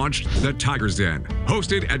has launched the Tiger's Den.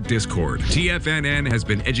 Hosted at Discord, TFNN has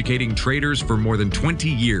been educating traders for more than 20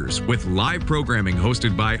 years with live programming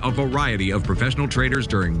hosted by a variety of professional traders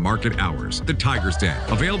during market hours. The Tiger's Den,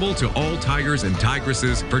 available to all tigers and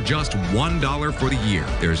tigresses for just $1 for the year.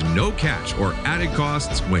 There's no catch or added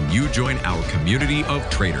costs when you join our community of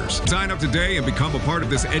traders. Sign up today and become a part of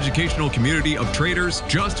this educational community of traders.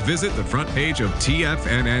 Just visit the front page of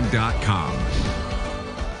TFNN.com.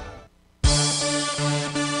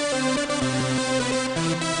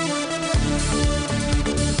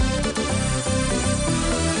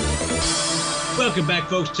 Welcome back,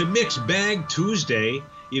 folks, to Mixed Bag Tuesday.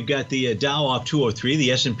 You've got the Dow off 203,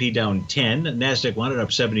 the S&P down 10, NASDAQ 100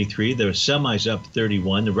 up 73, the semis up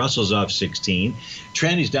 31, the Russell's off 16,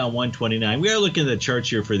 Tranny's down 129. We are looking at the charts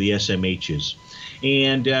here for the SMHs.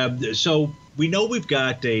 And so we know we've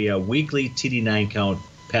got a weekly TD9 count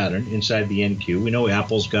pattern inside the NQ. We know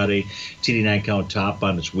Apple's got a TD9 count top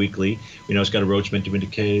on its weekly. We know it's got a Rhodes Momentum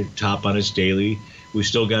Indicator top on its daily. We've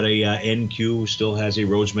still got a NQ, still has a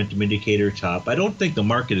Rhodes Momentum Indicator top. I don't think the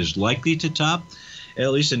market is likely to top,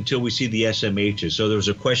 at least until we see the SMHs. So there was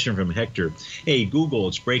a question from Hector. Hey, Google,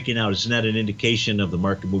 it's breaking out. Isn't that an indication of the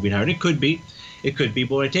market moving higher? And it could be. It could be,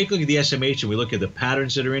 but when I take a look at the SMH and we look at the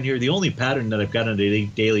patterns that are in here, the only pattern that I've got on a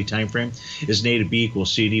daily time frame is native B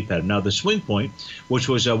equals CD pattern. Now, the swing point, which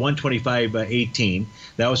was 125.18,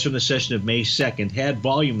 that was from the session of May 2nd, had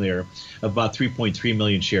volume there of about 3.3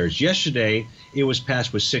 million shares. Yesterday, it was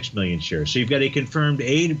passed with 6 million shares. So you've got a confirmed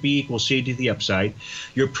A to B equals C to the upside.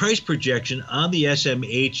 Your price projection on the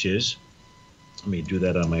SMHs, let me do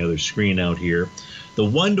that on my other screen out here. The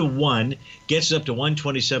 1-to-1 gets up to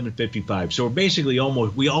 127.55. So we're basically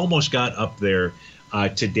almost got up there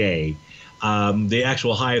today. The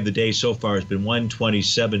actual high of the day so far has been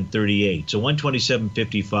 127.38. So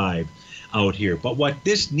 127.55 out here. But what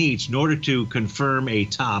this needs in order to confirm a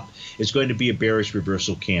top is going to be a bearish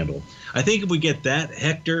reversal candle. I think if we get that,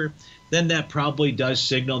 Hector, then that probably does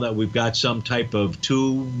signal that we've got some type of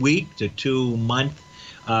 2-week to 2-month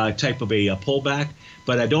type of a pullback.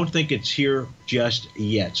 But I don't think it's here just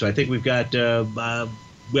yet. So I think we've got, well,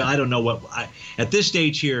 I don't know what, at this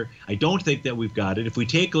stage here, I don't think that we've got it. If we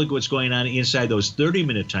take a look at what's going on inside those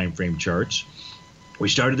 30-minute time frame charts, we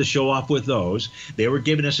started the show off with those. They were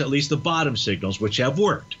giving us at least the bottom signals, which have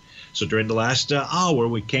worked. So during the last hour,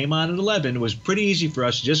 we came on at 11. It was pretty easy for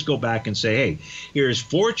us to just go back and say, hey, here's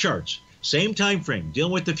 4 charts. Same time frame,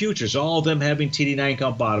 dealing with the futures, all of them having TD9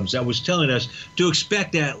 count bottoms. That was telling us to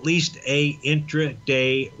expect at least a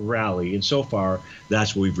intraday rally. And so far,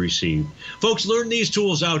 that's what we've received. Folks, learn these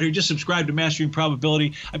tools out here. Just subscribe to Mastering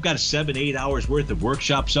Probability. I've got 7-8 hours worth of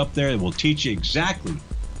workshops up there that will teach you exactly,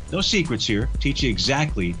 no secrets here, teach you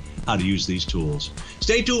exactly how to use these tools.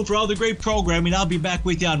 Stay tuned for all the great programming. I'll be back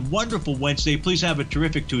with you on wonderful Wednesday. Please have a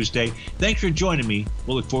terrific Tuesday. Thanks for joining me.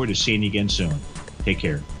 We'll look forward to seeing you again soon. Take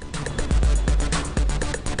care.